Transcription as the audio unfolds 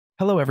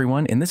Hello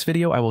everyone, in this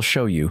video I will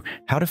show you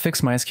how to fix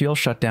MySQL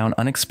Shutdown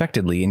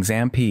unexpectedly in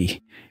XAMPP.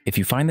 If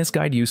you find this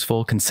guide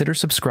useful, consider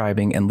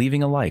subscribing and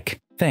leaving a like.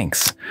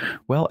 Thanks.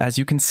 Well, as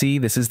you can see,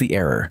 this is the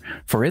error.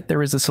 For it,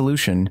 there is a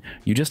solution.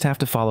 You just have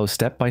to follow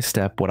step by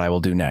step what I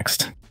will do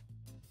next.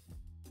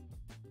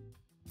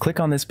 Click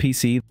on this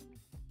PC.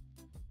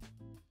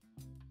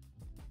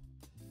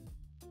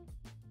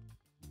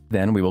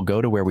 Then we will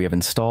go to where we have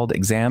installed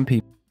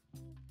XAMPP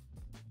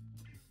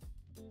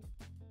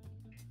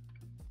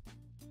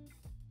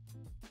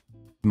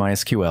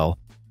MySQL.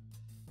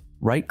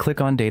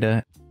 Right-click on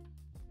data,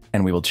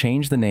 and we will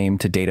change the name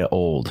to data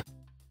old.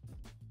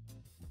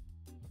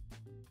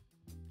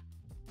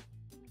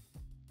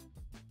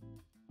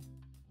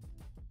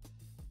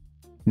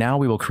 Now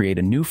we will create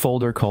a new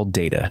folder called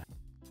data.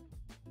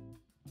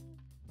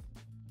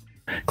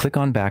 Click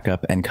on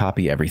backup and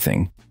copy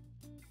everything.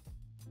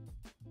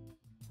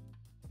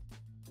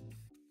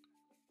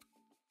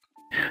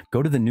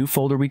 Go to the new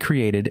folder we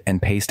created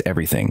and paste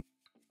everything.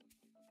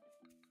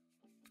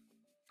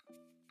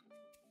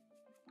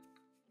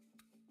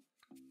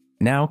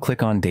 Now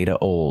click on Data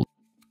Old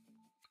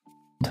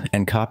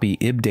and copy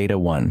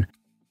ibdata1.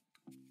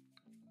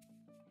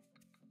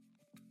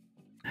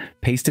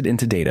 Paste it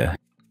into data.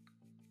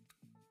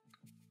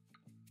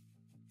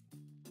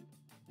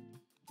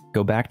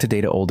 Go back to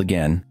Data Old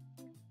again.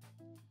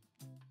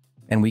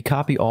 And we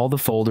copy all the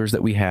folders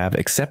that we have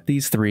except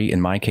these three.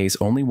 In my case,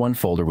 only one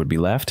folder would be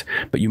left,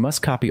 but you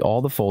must copy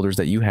all the folders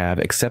that you have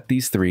except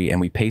these three, and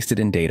we paste it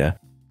in data.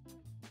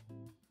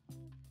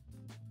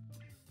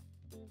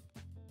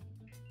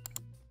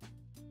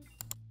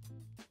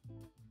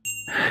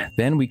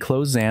 Then we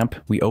close XAMPP,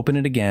 we open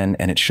it again,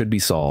 and it should be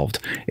solved.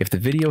 If the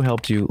video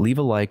helped you, leave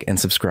a like and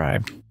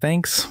subscribe.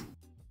 Thanks!